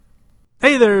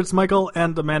there, it's Michael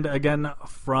and Amanda again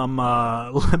from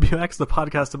LibUX, the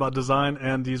podcast about design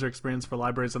and user experience for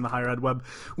libraries in the higher ed web.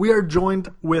 We are joined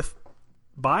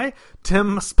by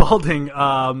Tim Spalding,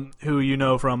 who you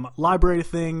know from Library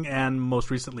Thing and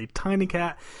most recently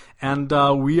TinyCat, and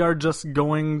we are just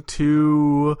going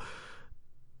to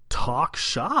talk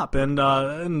shop and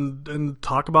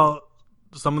talk about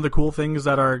some of the cool things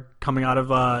that are coming out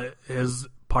of his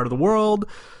part of the world,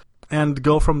 and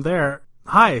go from there.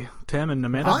 Hi, Tim and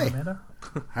Amanda. Hi. Amanda?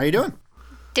 How you doing?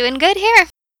 Doing good here.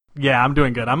 Yeah, I'm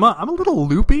doing good. I'm a little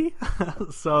loopy,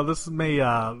 so this may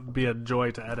be a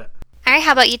joy to edit. All right,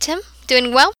 how about you, Tim?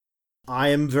 Doing well? I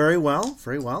am very well,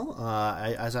 very well.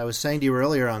 As I was saying to you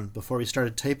earlier before we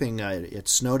started taping, it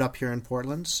snowed up here in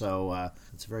Portland, so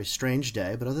it's a very strange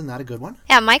day, but other than that, a good one.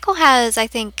 Yeah, Michael has, I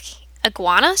think,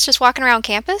 iguanas just walking around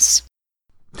campus.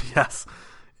 Yes.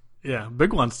 Yeah,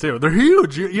 big ones too. They're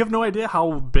huge. You have no idea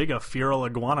how big a feral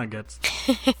iguana gets.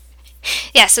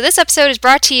 Yeah, so this episode is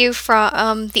brought to you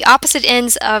from the opposite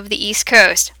ends of the East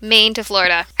Coast, Maine to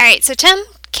Florida. All right, so Tim,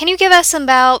 can you give us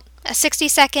about a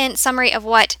 60-second summary of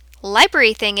what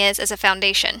Library Thing is as a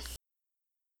foundation?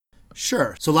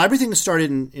 Sure. So Library Thing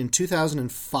started in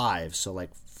 2005, so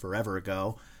like forever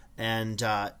ago, and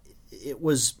it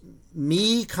was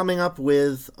me coming up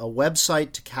with a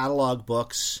website to catalog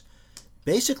books.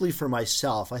 Basically for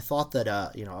myself. I thought that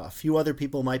a few other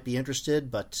people might be interested,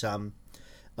 but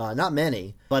not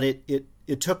many. But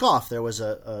it took off. There was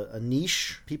a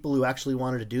niche, people who actually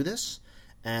wanted to do this,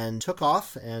 and took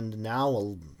off. And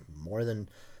now, more than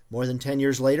 10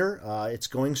 years later, it's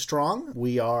going strong.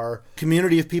 We are a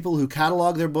community of people who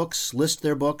catalog their books, list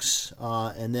their books,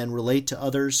 and then relate to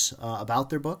others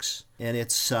about their books. And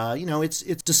it's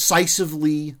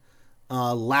decisively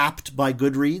lapped by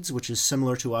Goodreads, which is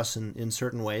similar to us in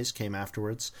certain ways, came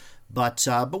afterwards. But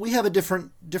we have a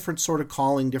different sort of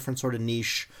calling, different sort of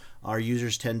niche. Our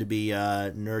users tend to be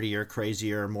nerdier,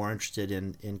 crazier, more interested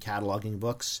in cataloging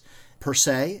books per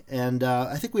se. And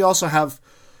I think we also have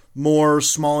more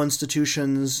small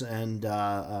institutions and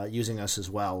using us as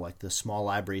well, like the small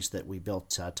libraries that we built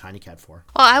TinyCat for.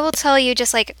 Well, I will tell you,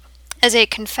 just like as a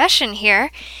confession here,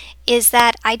 is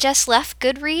that I just left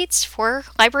Goodreads for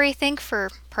Library Thing for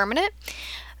permanent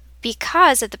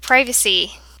because of the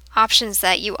privacy options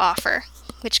that you offer,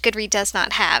 which Goodreads does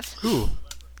not have. Ooh,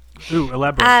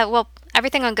 elaborate. Well,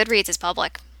 everything on Goodreads is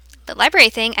public. But Library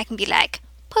Thing, I can be like,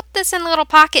 put this in a little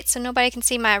pocket so nobody can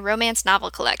see my romance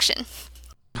novel collection.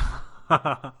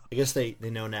 I guess they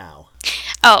know now.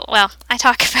 Oh, well, I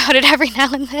talk about it every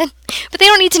now and then, but they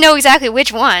don't need to know exactly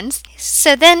which ones.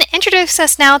 So then introduce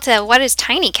us now to what is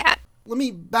TinyCat. Let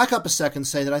me back up a second and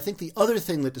say that I think the other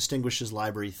thing that distinguishes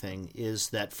Library Thing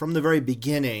is that from the very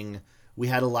beginning, we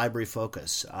had a library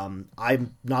focus.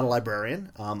 I'm not a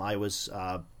librarian. I was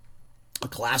a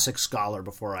classic scholar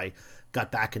before I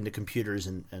got back into computers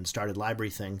and started Library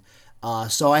Thing.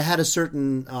 So I had a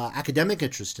certain academic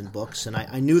interest in books, and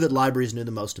I knew that libraries knew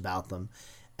the most about them.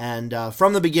 And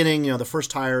from the beginning, the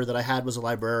first hire that I had was a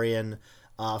librarian.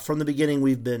 From the beginning,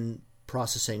 we've been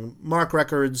processing MARC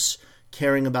records,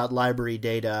 caring about library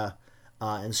data,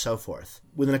 and so forth.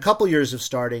 Within a couple years of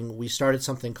starting, we started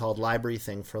something called Library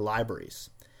Thing for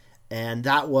Libraries. And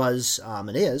that was,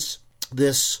 and is,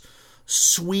 this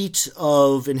suite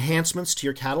of enhancements to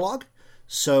your catalog.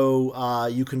 So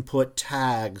you can put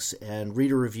tags and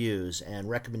reader reviews and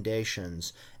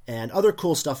recommendations and other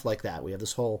cool stuff like that. We have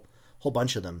this whole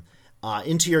bunch of them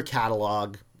into your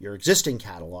catalog, your existing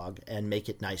catalog, and make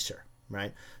it nicer,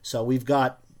 right? So we've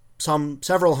got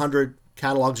several hundred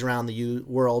catalogs around the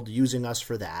world using us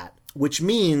for that, which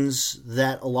means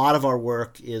that a lot of our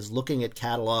work is looking at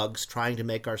catalogs, trying to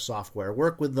make our software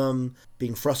work with them,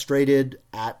 being frustrated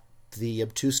at the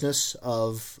obtuseness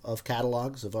of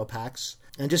catalogs, of OPACs,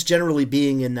 and just generally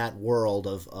being in that world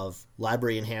of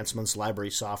library enhancements,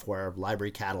 library software,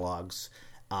 library catalogs,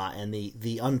 and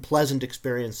the unpleasant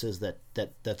experiences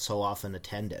that so often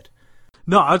attend it.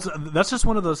 No, that's just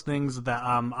one of those things that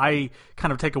I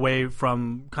kind of take away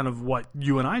from kind of what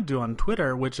you and I do on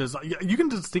Twitter, which is you can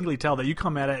distinctly tell that you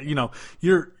come at it,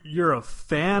 you're a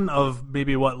fan of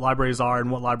maybe what libraries are and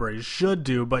what libraries should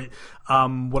do, but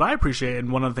what I appreciate,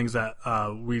 and one of the things that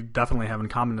we definitely have in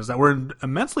common, is that we're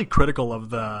immensely critical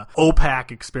of the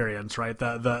OPAC experience, right?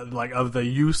 Of the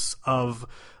use of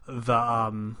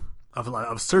the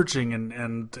of searching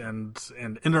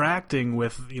and interacting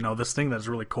with this thing that's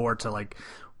really core to like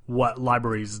what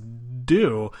libraries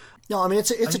do. No, I mean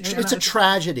it's a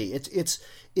tragedy.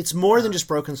 It's more than just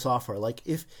broken software. Like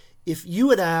if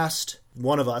you had asked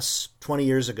one of us 20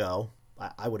 years ago,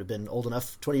 I would have been old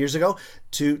enough 20 years ago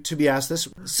to be asked this.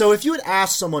 So if you had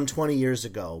asked someone 20 years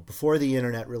ago, before the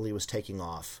internet really was taking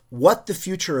off, what the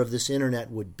future of this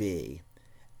internet would be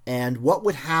and what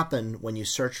would happen when you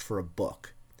searched for a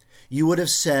book, you would have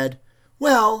said,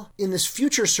 well, in this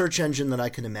future search engine that I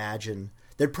can imagine,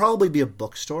 there'd probably be a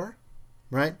bookstore,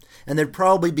 right? And there'd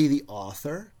probably be the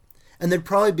author, and there'd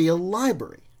probably be a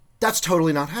library. That's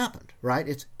totally not happened, right?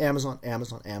 It's Amazon,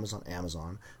 Amazon, Amazon,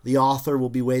 Amazon. The author will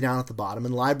be way down at the bottom,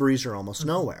 and libraries are almost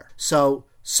nowhere. So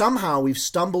somehow we've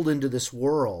stumbled into this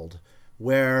world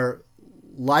where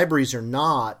libraries are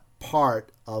not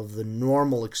part of the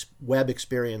normal web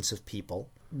experience of people.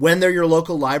 When they're your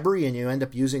local library and you end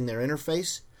up using their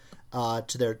interface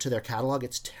to their catalog,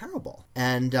 it's terrible.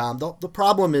 And the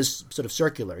problem is sort of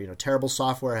circular. Terrible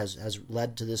software has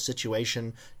led to this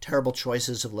situation. Terrible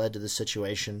choices have led to this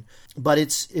situation. But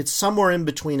it's somewhere in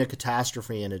between a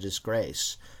catastrophe and a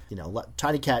disgrace.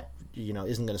 TinyCat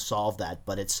isn't going to solve that,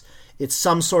 but it's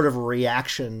some sort of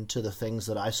reaction to the things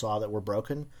that I saw that were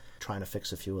broken, trying to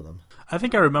fix a few of them. I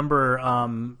think I remember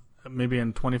maybe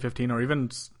in 2015 or even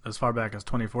as far back as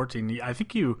 2014, I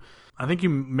think you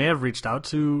may have reached out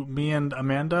to me and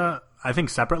Amanda, I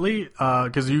think separately,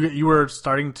 because you were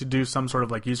starting to do some sort of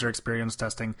like user experience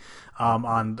testing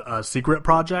on a secret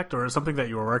project or something that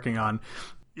you were working on.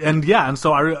 And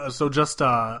so it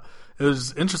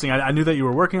was interesting. I knew that you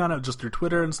were working on it just through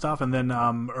Twitter and stuff. And then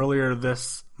earlier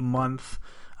this month,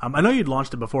 I know you'd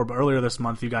launched it before, but earlier this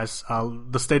month, you guys,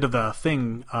 the State of the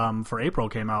Thing for April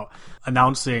came out,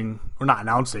 just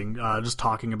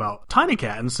talking about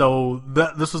TinyCat. And so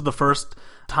this was the first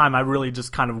time I really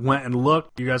just kind of went and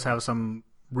looked. You guys have some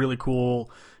really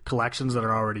cool collections that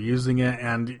are already using it,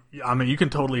 and I mean you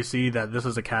can totally see that this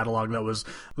is catalog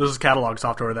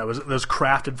software that was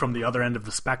crafted from the other end of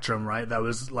the spectrum, right? That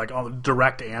was like a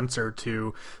direct answer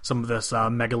to some of this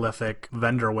megalithic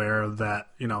vendorware that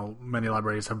many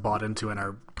libraries have bought into and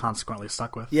are consequently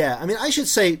stuck with. Yeah, I mean I should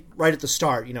say right at the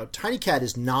start, TinyCat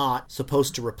is not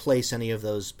supposed to replace any of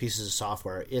those pieces of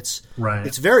software. It's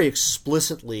very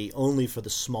explicitly only for the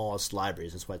smallest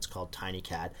libraries. That's why it's called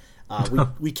TinyCat.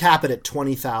 We cap it at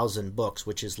 20,000 books,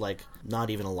 which is like not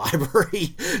even a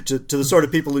library to the sort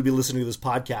of people who'd be listening to this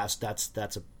podcast.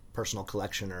 That's a personal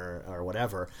collection or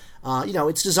whatever.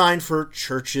 It's designed for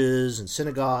churches and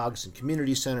synagogues and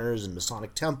community centers and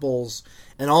Masonic temples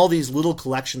and all these little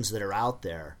collections that are out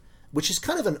there, which is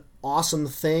kind of an awesome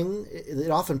thing.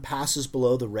 It often passes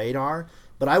below the radar.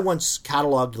 But I once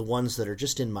cataloged the ones that are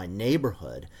just in my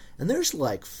neighborhood, and there's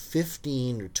like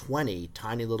 15 or 20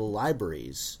 tiny little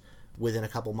libraries within a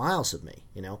couple miles of me.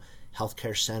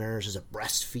 Healthcare centers, there's a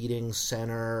breastfeeding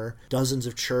center, dozens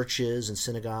of churches and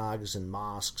synagogues and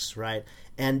mosques, right?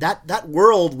 And that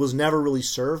world was never really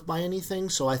served by anything,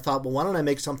 so I thought, well, why don't I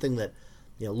make something that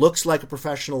looks like a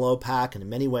professional OPAC and in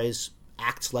many ways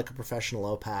acts like a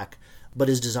professional OPAC, but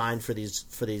is designed for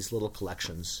these little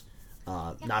collections,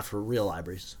 not for real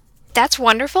libraries. That's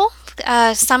wonderful.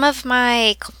 Some of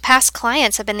my past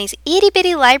clients have been these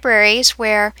itty-bitty libraries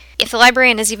where if the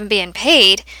librarian is even being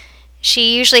paid,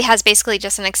 she usually has basically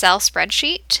just an Excel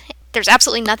spreadsheet. There's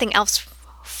absolutely nothing else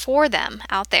for them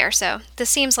out there. So this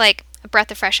seems like a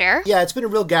breath of fresh air. Yeah, it's been a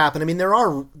real gap, and I mean there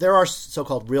are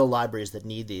so-called real libraries that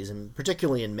need these, and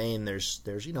particularly in Maine, there's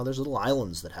little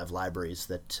islands that have libraries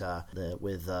that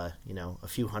with a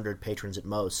few hundred patrons at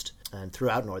most, and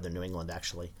throughout northern New England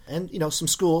actually, and some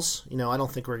schools. I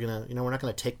don't think we're not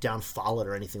gonna take down Follett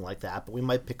or anything like that, but we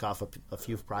might pick off a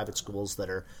few private schools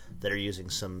that are using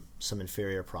some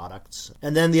inferior products.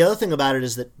 And then the other thing about it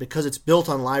is that because it's built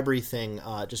on Library Thing,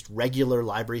 just regular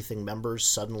Library Thing members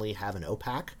suddenly have an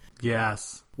OPAC.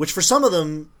 Yes. Which for some of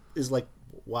them is like,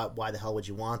 why the hell would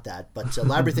you want that? But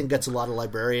Library Thing gets a lot of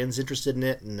librarians interested in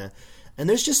it, and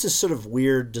there's just this sort of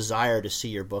weird desire to see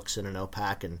your books in an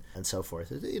OPAC and so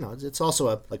forth. It's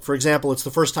also for example, it's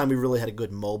the first time we really had a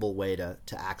good mobile way to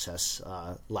access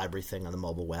Library Thing on the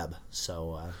mobile web.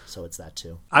 So it's that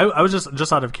too. I was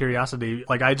just out of curiosity,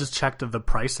 I just checked the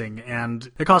pricing,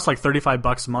 and it costs like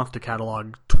 $35 a month to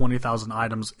catalog 20,000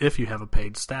 items if you have a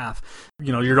paid staff.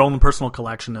 Your own personal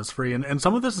collection is free, and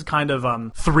some of this is kind of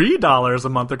 $3 a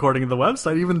month according to the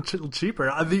website, even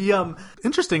cheaper. The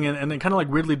interesting and kind of like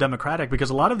weirdly democratic, because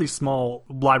a lot of these small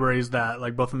libraries that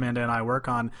like both Amanda and I work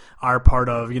on are part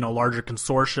of larger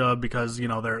consortia, because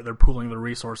they're pooling their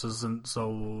resources, and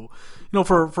so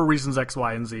for reasons X,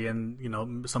 Y, and Z,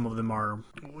 and some of them are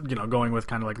going with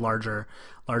kind of like larger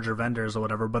vendors or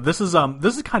whatever. But this is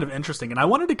kind of interesting, and I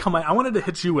wanted to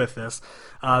hit you issue with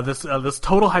this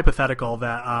total hypothetical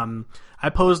that I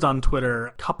posed on Twitter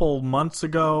a couple months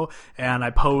ago, and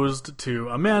I posed to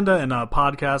Amanda in a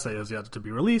podcast that is yet to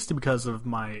be released because of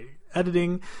my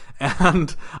editing,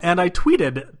 and I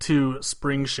tweeted to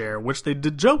SpringShare, which they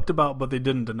joked about, but they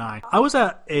didn't deny. I was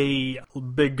at a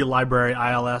big library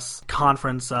ILS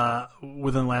conference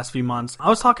within the last few months. I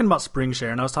was talking about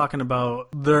SpringShare, and I was talking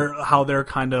about how they're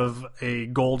kind of a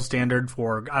gold standard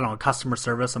for, I don't know, customer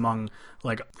service among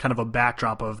like kind of a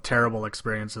backdrop of terrible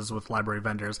experiences with library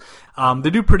vendors. They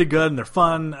do pretty good, and they're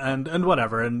fun, and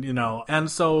whatever, and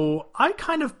so I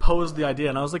kind of posed the idea,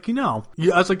 and I was like, you know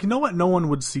what no one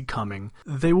would see coming?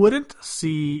 They wouldn't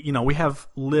see, we have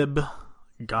lib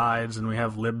guides and we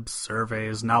have lib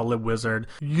surveys, now libwizard.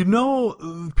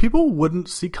 People wouldn't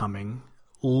see coming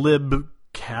lib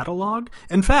catalog.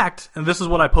 In fact, and this is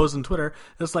what I posed on Twitter,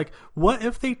 it's like, what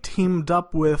if they teamed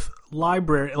up with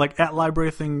library, like at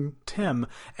Library Thing Tim,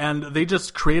 and they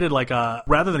just created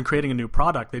rather than creating a new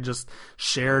product, they just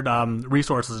shared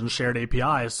resources and shared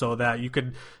APIs so that you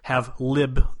could have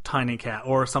lib tinycat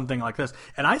or something like this.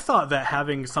 And I thought that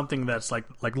having something that's like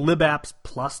libapps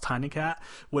plus tinycat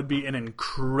would be an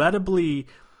incredibly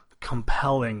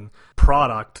compelling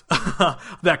product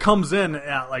that comes in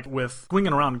at with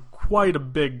swinging around quite a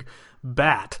big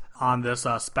bat on this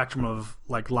spectrum of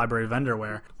library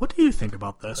vendorware. What do you think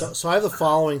about this? So I have the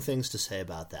following things to say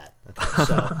about that.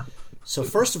 Okay, so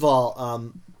first of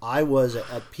all, I was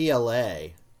at PLA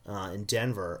in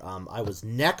Denver. I was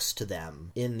next to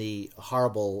them in the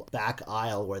horrible back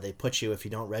aisle where they put you if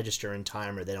you don't register in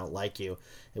time or they don't like you.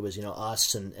 It was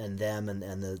us and them and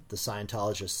the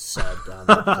Scientologists said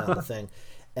that kind of thing.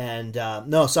 And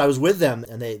so I was with them,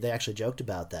 and they actually joked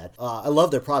about that. I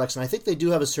love their products, and I think they do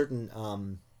have a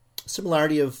certain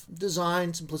similarity of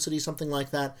design, simplicity, something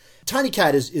like that.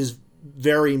 TinyCat is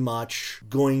very much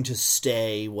going to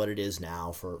stay what it is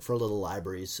now for little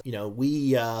libraries.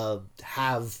 We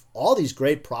have all these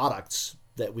great products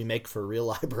that we make for real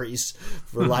libraries,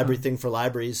 for Library Thing for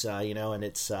libraries, and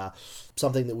it's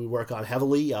something that we work on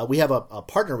heavily. We have a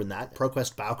partner in that.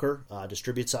 ProQuest Bowker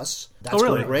distributes us. That's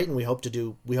going great, and we hope to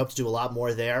do a lot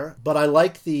more there. But I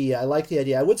like the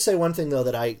idea. I would say one thing though,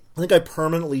 that I think I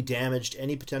permanently damaged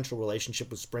any potential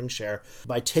relationship with SpringShare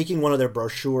by taking one of their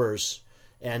brochures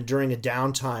and during a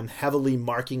downtime heavily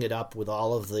marking it up with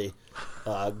all of the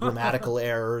grammatical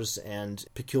errors and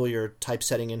peculiar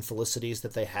typesetting infelicities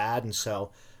that they had, and so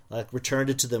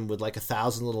returned it to them with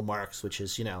 1,000 little marks, which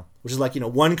is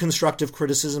one constructive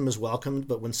criticism is welcomed,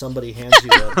 but when somebody hands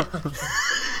you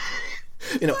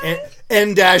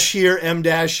N dash here, M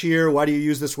dash here, why do you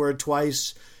use this word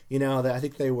twice? I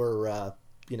think they were a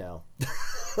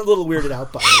little weirded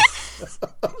out by me.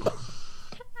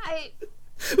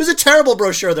 It was a terrible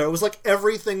brochure, though. It was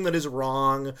everything that is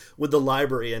wrong with the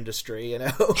library industry,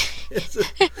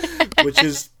 which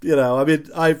is,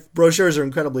 brochures are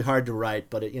incredibly hard to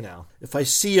write, but if I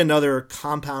see another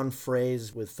compound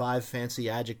phrase with 5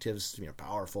 fancy adjectives,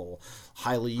 powerful,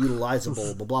 highly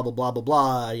utilizable, blah, blah, blah, blah,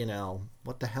 blah,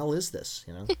 what the hell is this,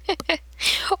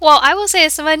 Well, I will say,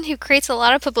 as someone who creates a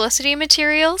lot of publicity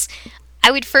materials, I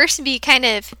would first be kind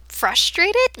of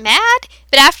frustrated, mad,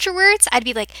 but afterwards I'd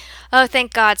be like, oh,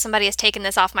 thank God somebody has taken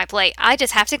this off my plate. I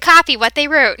just have to copy what they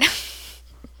wrote.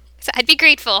 So I'd be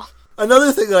grateful.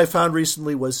 Another thing that I found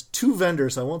recently was 2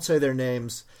 vendors, I won't say their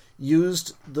names,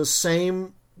 used the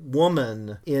same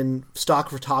woman in stock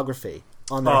photography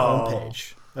on their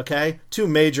homepage. Okay? 2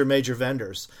 major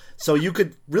vendors. So you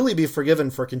could really be forgiven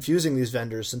for confusing these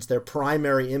vendors since their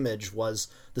primary image was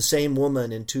the same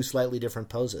woman in 2 slightly different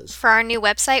poses. For our new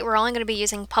website, we're only going to be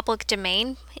using public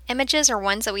domain images or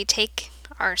ones that we take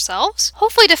ourselves,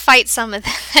 hopefully to fight some of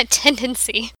that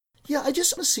tendency. Yeah, I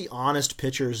just want to see honest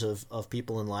pictures of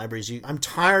people in libraries. I'm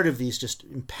tired of these just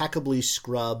impeccably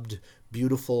scrubbed,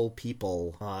 beautiful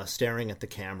people staring at the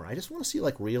camera. I just want to see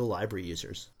real library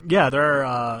users. Yeah, there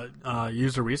are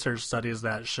user research studies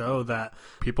that show that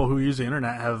people who use the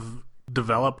internet have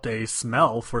developed a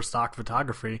smell for stock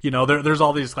photography. There's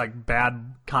all these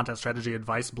bad content strategy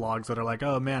advice blogs that are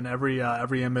oh man, every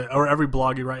image or every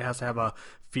blog you write has to have a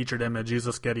featured image, use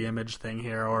this Getty image thing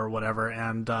here or whatever.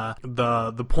 And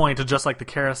the point is just like the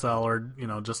carousel or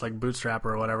just like Bootstrap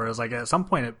or whatever is at some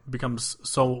point it becomes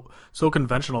so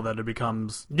conventional that it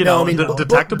becomes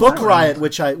detectable. Book Riot,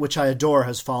 which I adore,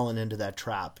 has fallen into that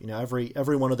trap.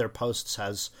 Every one of their posts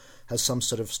has has some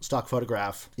sort of stock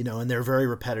photograph, and they're very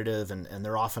repetitive and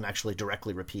they're often actually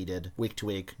directly repeated week to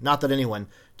week. Not that anyone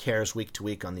cares week to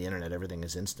week on the internet. Everything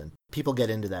is instant. People get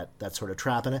into that sort of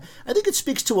trap. And I think it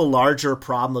speaks to a larger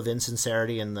problem of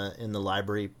insincerity in the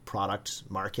library product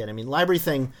market. I mean, Library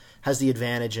Thing has the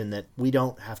advantage in that we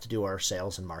don't have to do our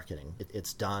sales and marketing.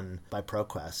 It's done by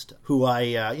ProQuest, who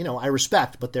I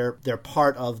respect, but they're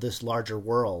part of this larger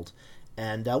world.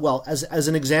 And, as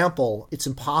an example, it's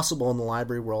impossible in the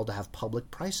library world to have public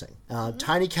pricing.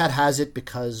 TinyCat has it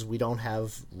because we don't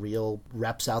have real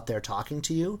reps out there talking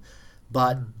to you.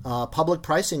 But public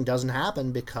pricing doesn't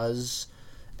happen because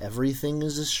everything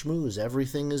is a schmooze.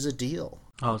 Everything is a deal.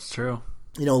 Oh, it's true.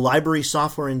 Library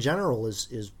software in general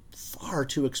is far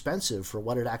too expensive for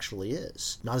what it actually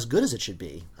is. Not as good as it should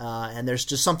be. And there's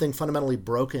just something fundamentally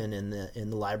broken in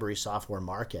the library software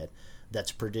market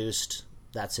that's produced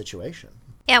that situation.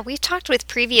 Yeah, we've talked with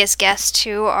previous guests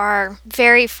who are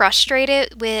very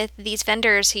frustrated with these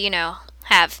vendors who,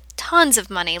 have tons of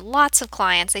money, lots of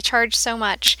clients, they charge so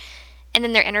much, and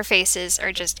then their interfaces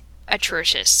are just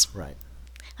atrocious. Right.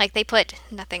 Like, they put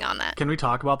nothing on that. Can we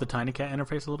talk about the TinyCat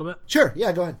interface a little bit? Sure,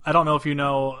 yeah, go ahead. I don't know if you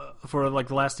know, for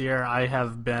the last year, I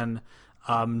have been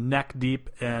neck deep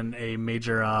in a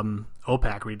major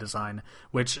OPAC redesign,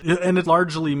 and it's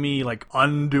largely me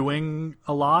undoing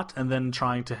a lot and then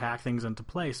trying to hack things into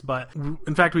place. But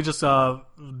in fact, we just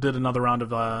did another round of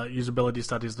usability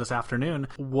studies this afternoon.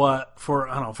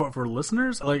 For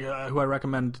listeners who I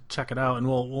recommend check it out, and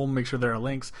we'll make sure there are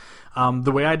links.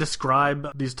 The way I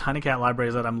describe these TinyCat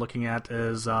libraries that I'm looking at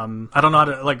is I don't know how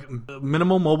to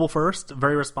minimal mobile first,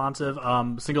 very responsive,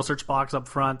 single search box up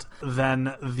front.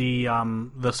 Then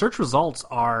the search results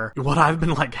are what I've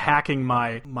been hacking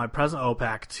my present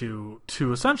OPAC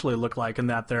to essentially look like, in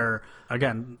that they're,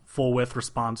 again, full width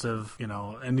responsive,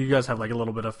 and you guys have a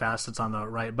little bit of facets on the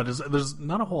right, but there's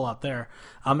not a whole lot there.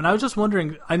 And I was just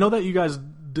wondering, I know that you guys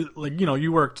did,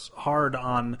 you worked hard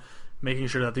on making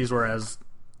sure that these were as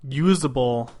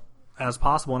usable as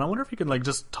possible, and I wonder if you could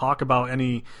just talk about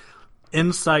any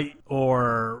insight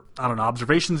or, I don't know,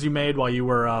 observations you made while you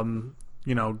were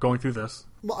going through this.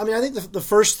 Well, I mean, I think the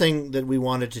first thing that we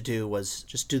wanted to do was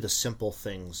just do the simple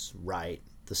things right.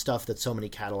 The stuff that so many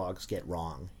catalogs get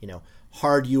wrong.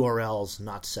 Hard URLs,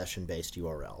 not session-based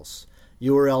URLs.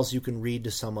 URLs you can read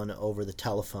to someone over the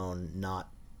telephone,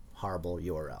 not horrible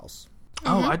URLs.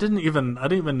 Oh, I didn't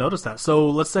even notice that. So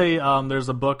let's say there's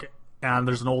a book and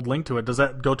there's an old link to it. Does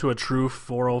that go to a true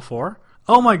 404?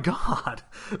 Oh my god!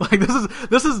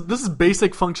 This is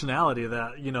basic functionality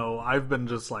that I've been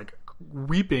just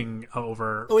weeping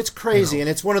over. Oh, it's crazy, and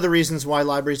it's one of the reasons why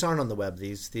libraries aren't on the web.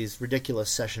 These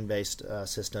ridiculous session-based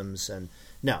systems, and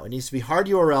no, it needs to be hard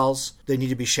URLs. They need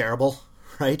to be shareable,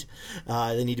 right?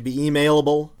 They need to be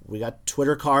emailable. We got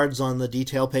Twitter cards on the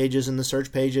detail pages and the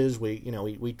search pages. We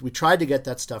tried to get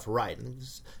that stuff right. And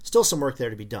there's still some work there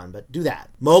to be done, but do that.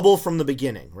 Mobile from the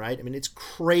beginning, right? I mean, it's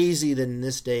crazy that in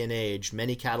this day and age,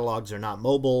 many catalogs are not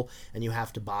mobile, and you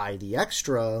have to buy the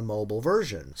extra mobile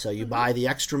version. So you buy the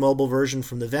extra mobile version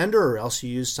from the vendor, or else you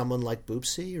use someone like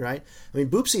Boopsy, right? I mean,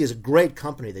 Boopsy is a great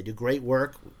company. They do great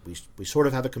work. We sort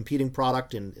of have a competing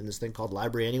product in this thing called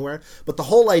Library Anywhere. But the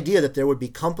whole idea that there would be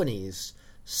companies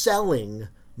selling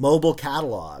mobile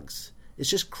catalogs is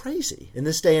just crazy. In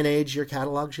this day and age, your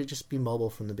catalog should just be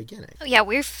mobile from the beginning. Yeah,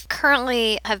 we've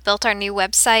currently have built our new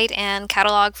website and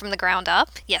catalog from the ground up.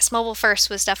 Yes, mobile first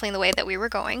was definitely the way that we were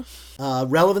going.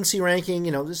 Relevancy ranking,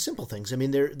 there's simple things. I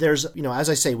mean, there's, as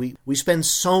I say, we spend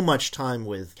so much time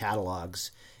with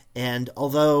catalogs, and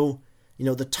although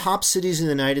the top cities in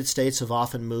the United States have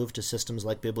often moved to systems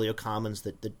like Bibliocommons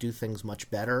that do things much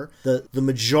better. The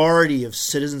majority of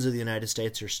citizens of the United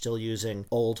States are still using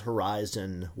Old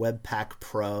Horizon, Webpack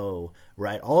Pro,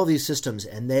 right? All of these systems,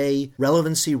 and they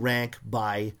relevancy rank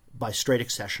by straight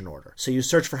accession order. So you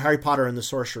search for Harry Potter and the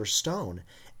Sorcerer's Stone,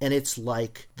 and it's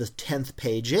like the 10th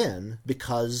page in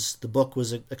because the book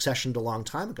was accessioned a long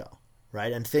time ago.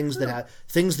 Right, and things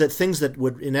that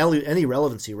would in any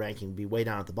relevancy ranking be way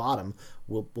down at the bottom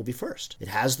will be first. It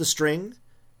has the string,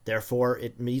 therefore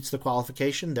it meets the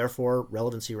qualification, therefore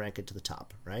relevancy rank it to the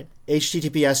top. Right,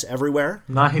 HTTPS everywhere.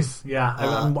 Nice, yeah.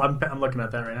 I'm looking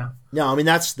at that right now. No, I mean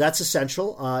that's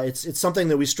essential. It's something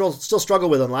that we still struggle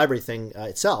with on Library Thing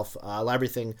itself. Library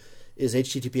Thing is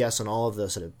HTTPS on all of the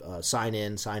sort of sign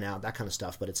in, sign out, that kind of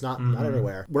stuff, but it's not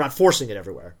everywhere. We're not forcing it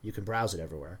everywhere. You can browse it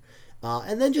everywhere.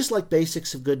 And then just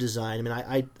basics of good design. I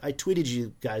mean, I tweeted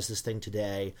you guys this thing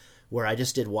today where I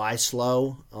just did Y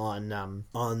Slow on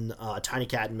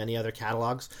TinyCat and many other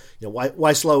catalogs. You know,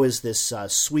 Y Slow is this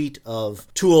suite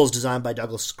of tools designed by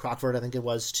Douglas Crockford, I think it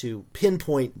was, to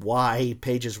pinpoint why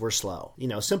pages were slow. You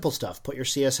know, simple stuff. Put your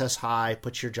CSS high,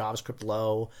 put your JavaScript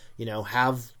low, you know,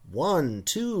 have 1,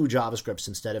 2 JavaScripts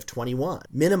instead of 21.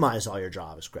 Minimize all your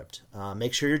JavaScript.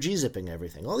 Make sure you're gzipping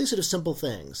everything. All these sort of simple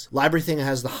things. LibraryThing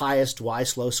has the highest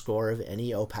Y-Slow score of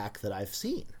any OPAC that I've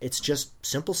seen. It's just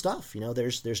simple stuff. You know,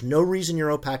 there's no reason your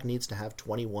OPAC needs to have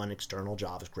 21 external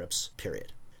JavaScripts,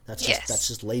 period. That's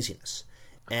just laziness.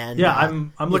 And yeah,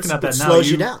 I'm looking at that now. Slows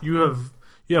you down.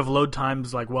 You have load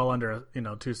times like well under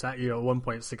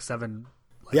 1.67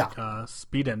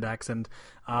 speed index, and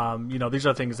these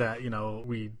are things that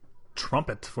we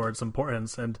trumpet for its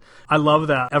importance. And I love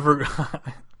that I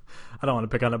don't want to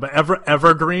pick on it, but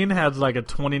Evergreen had like a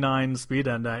 29 speed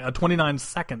index, 29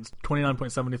 seconds,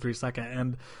 29.73 second,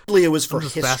 and it was for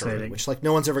history, which like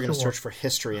no one's ever going to search for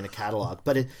history in a catalog.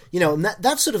 But and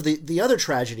that's sort of the other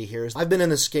tragedy here is I've been in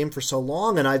this game for so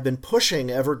long, and I've been pushing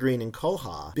Evergreen and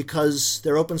Koha because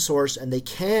they're open source and they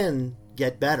can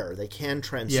get better. They can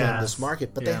transcend this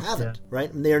market, but they haven't,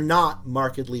 right? And they're not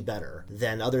markedly better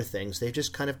than other things. They've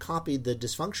just kind of copied the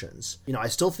dysfunctions. I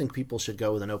still think people should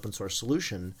go with an open source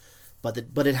solution, but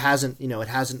it hasn't, it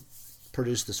hasn't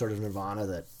produced the sort of nirvana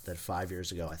that 5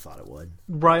 years ago I thought it would.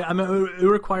 Right. I mean, it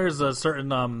requires a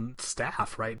certain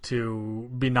staff, right, to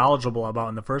be knowledgeable about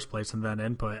in the first place and then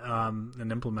input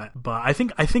and implement. But I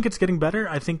think it's getting better.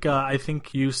 I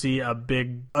think you see a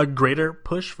greater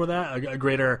push for that, a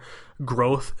greater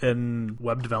growth in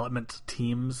web development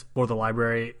teams for the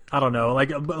library. I don't know,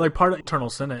 like part of Eternal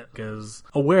Cynic is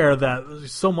aware that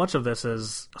so much of this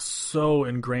is so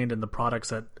ingrained in the products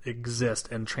that exist,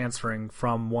 and transferring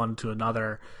from one to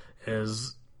another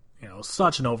is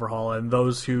such an overhaul. And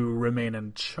those who remain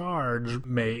in charge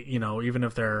may, even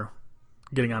if they're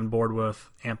getting on board with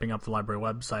amping up the library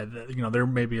website, there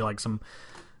may be like some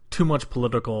too much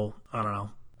political, I don't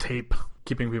know, tape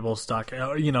keeping people stuck,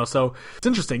 so it's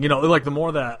interesting, like the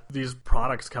more that these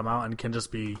products come out and can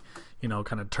just be,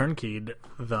 kind of turnkeyed,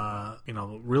 the,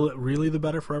 really the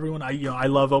better for everyone. I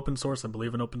love open source. I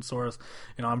believe in open source.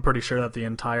 I'm pretty sure that the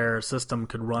entire system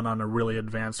could run on a really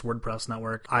advanced WordPress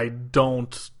network. I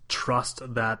don't trust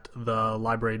that the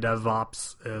library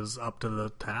DevOps is up to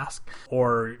the task,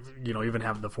 or, even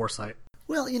have the foresight.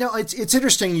 Well, it's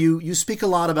interesting. You speak a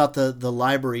lot about the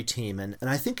library team, and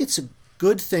I think it's a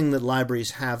good thing that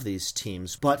libraries have these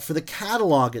teams, but for the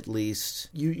catalog at least,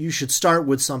 you should start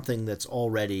with something that's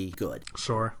already good.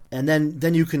 Sure. And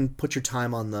then you can put your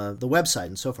time on the website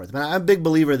and so forth. I mean, I'm a big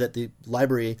believer that the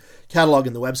library catalog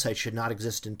and the website should not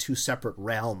exist in two separate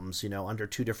realms, under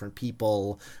two different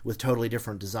people with totally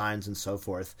different designs and so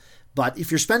forth. But if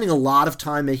you're spending a lot of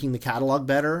time making the catalog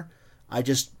better, I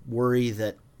just worry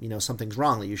that something's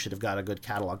wrong, that you should have got a good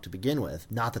catalog to begin with.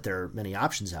 Not that there are many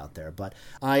options out there, but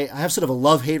I have sort of a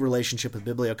love-hate relationship with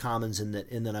BiblioCommons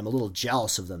in that I'm a little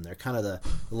jealous of them. They're kind of the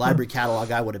library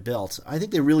catalog I would have built. I think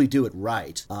they really do it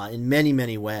right in many,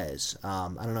 many ways.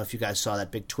 I don't know if you guys saw that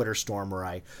big Twitter storm where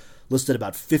I listed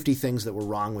about 50 things that were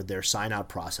wrong with their sign-out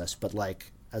process, but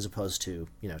as opposed to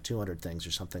 200 things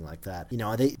or something like that.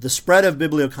 The spread of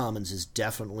BiblioCommons is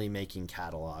definitely making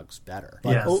catalogs better.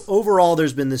 But overall,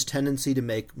 there's been this tendency to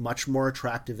make much more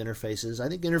attractive interfaces. I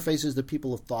think interfaces that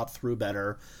people have thought through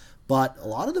better, but a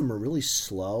lot of them are really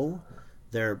slow.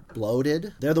 They're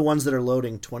bloated. They're the ones that are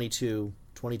loading 22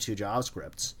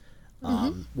 JavaScripts.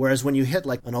 Whereas when you hit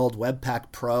like an old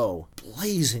Webpack Pro,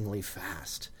 blazingly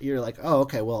fast, you're like, oh,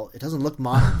 okay, well, it doesn't look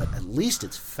modern, but at least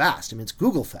it's fast. I mean, it's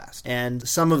Google fast. And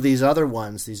some of these other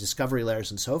ones, these discovery layers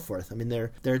and so forth, I mean,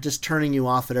 they're just turning you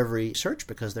off at every search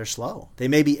because they're slow. They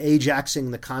may be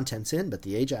Ajaxing the contents in, but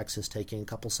the Ajax is taking a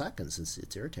couple seconds.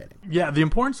 It's irritating. Yeah, the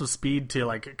importance of speed to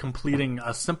like completing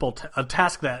a simple a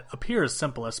task that appears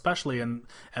simple, especially in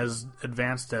as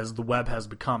advanced as the web has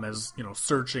become, as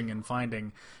searching and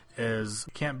finding,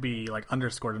 can't be like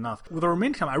underscored enough. With the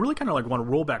remaining time, I really kind of like want to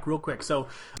roll back real quick. So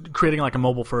creating like a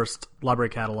mobile first library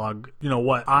catalog,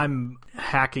 what I'm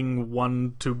hacking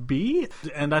one to be.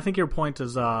 And I think your point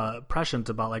is prescient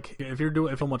about like if you're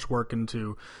doing so much work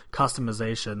into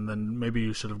customization, then maybe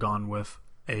you should have gone with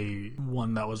a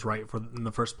one that was right for in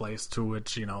the first place, to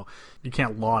which you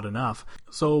can't laud enough.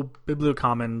 So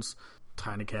BiblioCommons,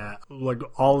 TinyCat, like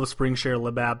all the SpringShare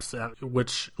lib apps,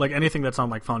 which like anything that's on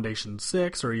like Foundation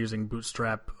 6 or using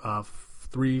Bootstrap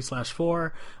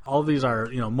 3/4. All of these are,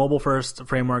 mobile first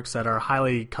frameworks that are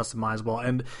highly customizable,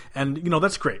 and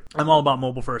that's great. I'm all about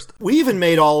mobile first. We even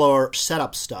made all our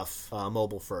setup stuff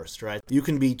mobile first, right? You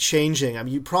can be changing. I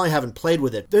mean, you probably haven't played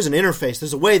with it. There's an interface.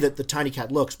 There's a way that the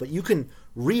TinyCat looks, but you can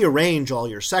rearrange all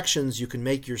your sections. You can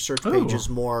make your search pages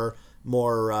more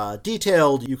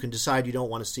detailed. You can decide you don't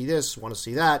want to see this, want to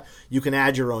see that. You can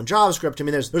add your own JavaScript. I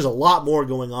mean, there's a lot more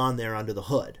going on there under the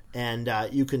hood, and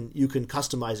you can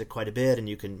customize it quite a bit, and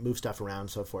you can move stuff around and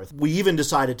so forth. We even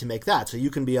decided to make that so you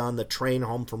can be on the train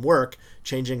home from work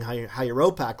changing how your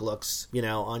OPAC looks,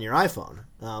 on your iPhone,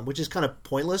 which is kind of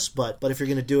pointless, but if you're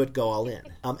going to do it, go all in.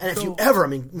 And if you ever,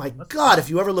 my God, if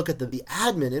you ever look at the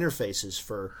admin interfaces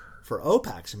for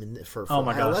OPACs, I mean, for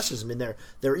iOSs, I mean,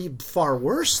 they're even far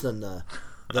worse than the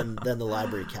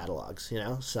library catalogs,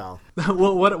 So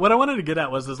well, what I wanted to get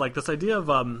at was like this idea of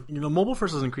mobile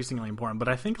first is increasingly important, but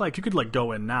I think like you could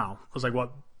go in now. It was like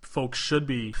what folks should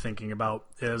be thinking about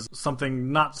is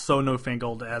something not so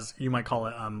newfangled as you might call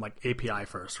it, like API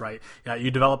first, right? Yeah,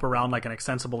 you develop around like an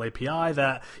extensible API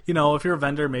that if you're a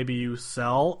vendor, maybe you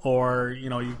sell or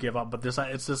you give up. But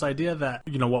it's this idea that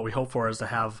what we hope for is to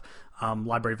have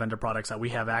library vendor products that we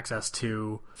have access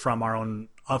to from our own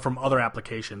from other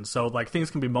applications. So like things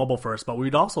can be mobile first, but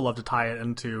we'd also love to tie it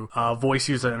into voice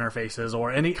user interfaces or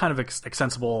any kind of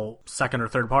extensible second or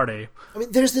third party. I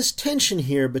mean, there's this tension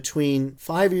here between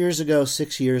 5 years ago,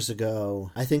 6 years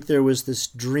ago. I think there was this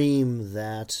dream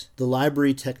that the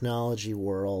library technology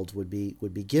world would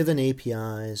be given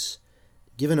APIs,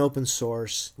 given open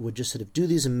source, would just sort of do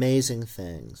these amazing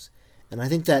things. And I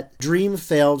think that dream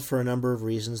failed for a number of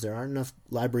reasons. There aren't enough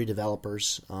library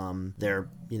developers.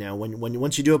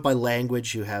 Once you do it by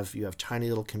language, you have tiny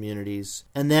little communities.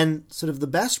 And then sort of the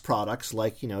best products,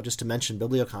 like, just to mention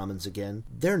BiblioCommons again,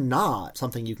 they're not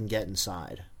something you can get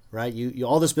inside, right? You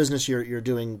all this business you're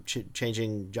doing,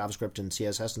 changing JavaScript and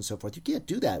CSS and so forth, you can't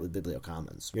do that with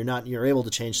BiblioCommons. You're able to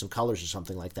change some colors or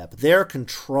something like that, but they're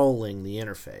controlling the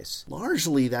interface.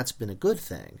 Largely, that's been a good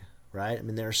thing. Right? I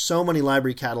mean, there are so many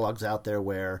library catalogs out there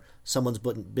where someone's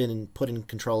been put in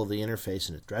control of the interface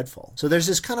and it's dreadful. So there's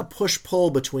this kind of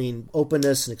push-pull between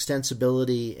openness and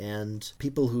extensibility and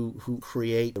people who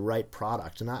create the right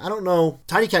product. And I don't know,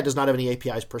 TinyCat does not have any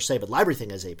APIs per se, but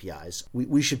LibraryThing has APIs.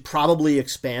 We should probably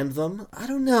expand them. I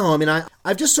don't know. I mean,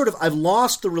 I've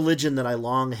lost the religion that I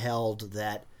long held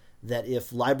that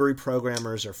if library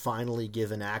programmers are finally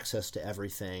given access to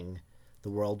everything, the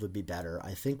world would be better.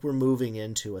 I think we're moving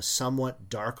into a somewhat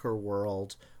darker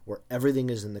world where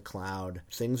everything is in the cloud,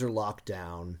 things are locked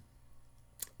down,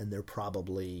 and they're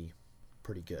probably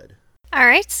pretty good. All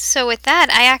right, so with that,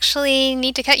 I actually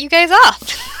need to cut you guys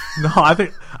off. No, I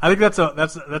think that's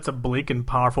a bleak and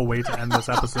powerful way to end this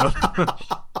episode.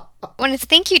 I want to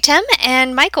thank you, Tim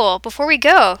and Michael. Before we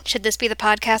go, should this be the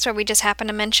podcast where we just happen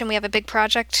to mention we have a big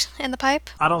project in the pipe?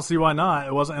 I don't see why not.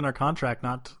 It wasn't in our contract,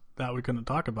 not that we couldn't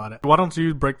talk about it. Why don't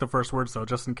you break the first words, though,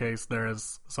 just in case there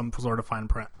is some sort of fine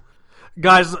print.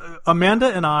 Guys, Amanda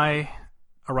and I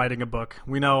are writing a book.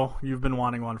 We know you've been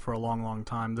wanting one for a long, long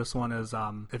time. This one is,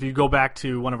 if you go back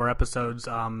to one of our episodes,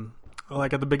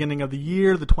 like at the beginning of the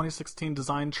year, the 2016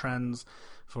 design trends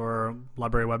for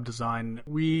library web design,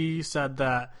 we said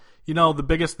that the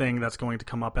biggest thing that's going to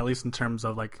come up, at least in terms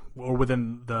of or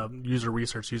within the user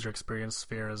research, user experience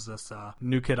sphere, is this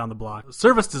new kid on the block.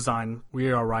 Service design.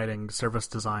 We are writing service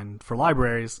design for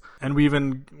libraries, and we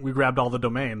grabbed all the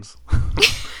domains.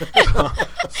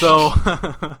 So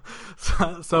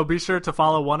be sure to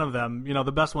follow one of them.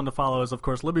 The best one to follow is, of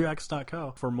course,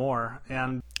 LibuX.co for more.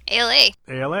 And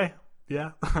ALA.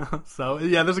 Yeah. So,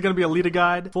 yeah, there's going to be a leader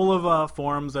guide full of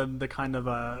forums and the kind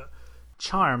of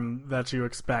charm that you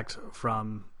expect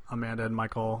from Amanda and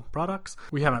Michael products.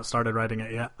 We haven't started writing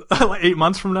it yet. Like 8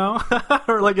 months from now,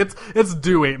 or it's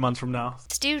due 8 months from now.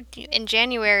 It's due in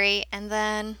January, and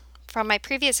then from my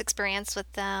previous experience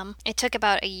with them, it took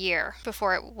about a year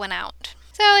before it went out.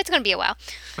 So it's going to be a while.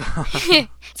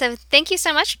 So thank you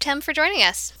so much, Tim, for joining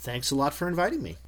us. Thanks a lot for inviting me.